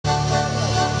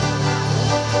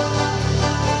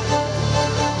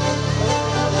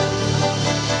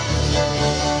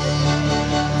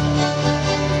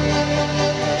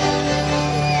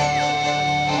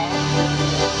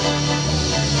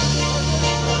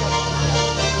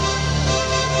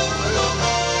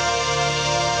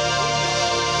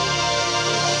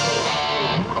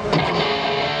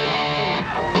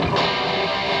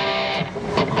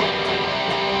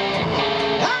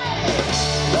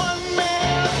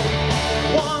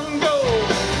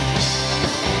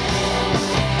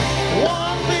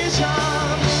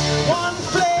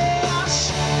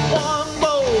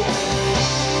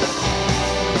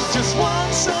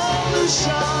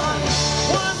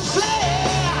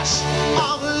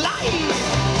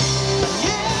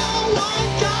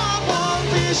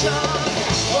vision.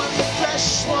 One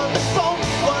flesh, one bone,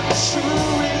 one true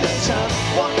religion.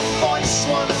 One voice,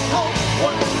 one hope,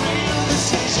 one real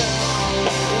decision.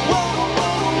 Whoa,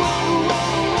 whoa, whoa,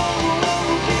 whoa, whoa, whoa,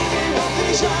 give me one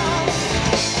vision.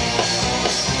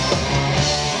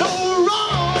 No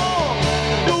wrong,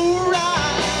 no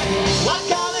right. I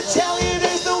gotta tell you,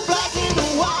 there's no black and no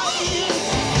white.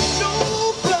 No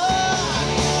blood,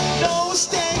 no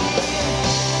stain.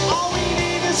 All we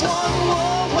need is one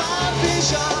worldwide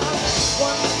vision.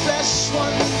 One flesh,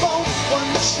 one bone,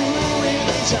 one true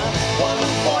religion. One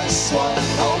voice, one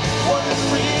hope, one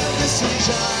real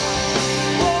decision.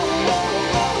 Whoa, whoa,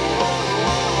 whoa, whoa,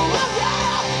 whoa. Oh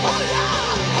yeah, oh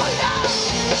yeah, oh yeah.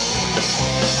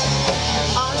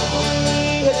 I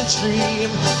had a dream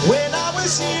when I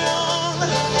was young,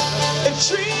 a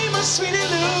dream of sweet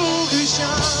illusion,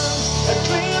 a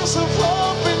glimpse of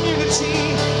hope and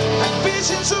unity, and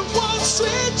visions of one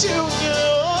sweet union.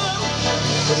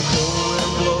 But a cold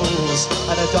wind blows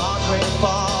and a dark rain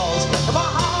falls, and my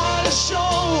heart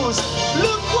shows,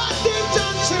 look what they've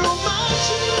done to my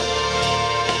dream.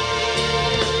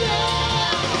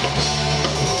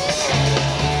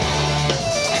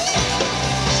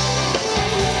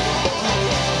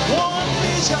 One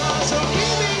vision, so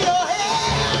give me your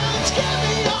hands, give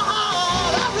me your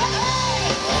heart, I'm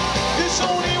ready. There's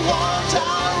only one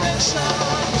direction,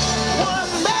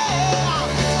 one man,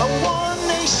 one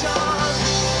nation.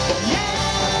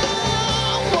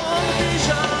 Yeah, one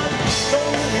vision. No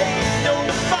hate, no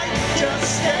fight,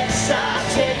 just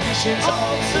excitations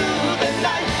all through the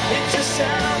night. It's a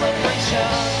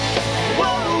celebration. Whoa,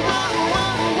 whoa,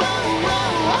 whoa, whoa,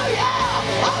 whoa. Oh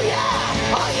yeah, oh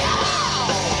yeah, oh yeah.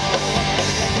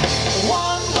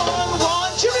 One, one,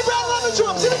 one. Jimmy Brown on the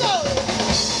drums. Here we go.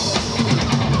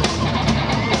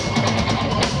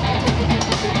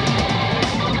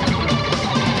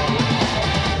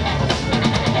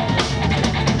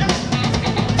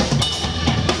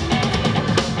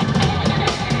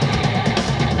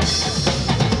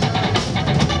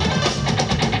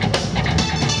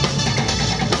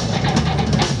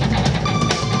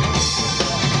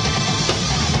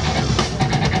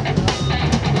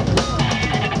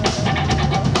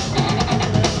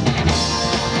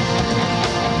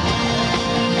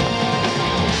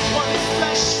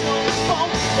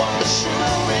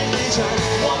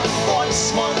 One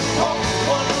voice, one hope,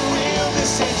 one real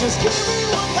decision. Just give me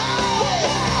one time.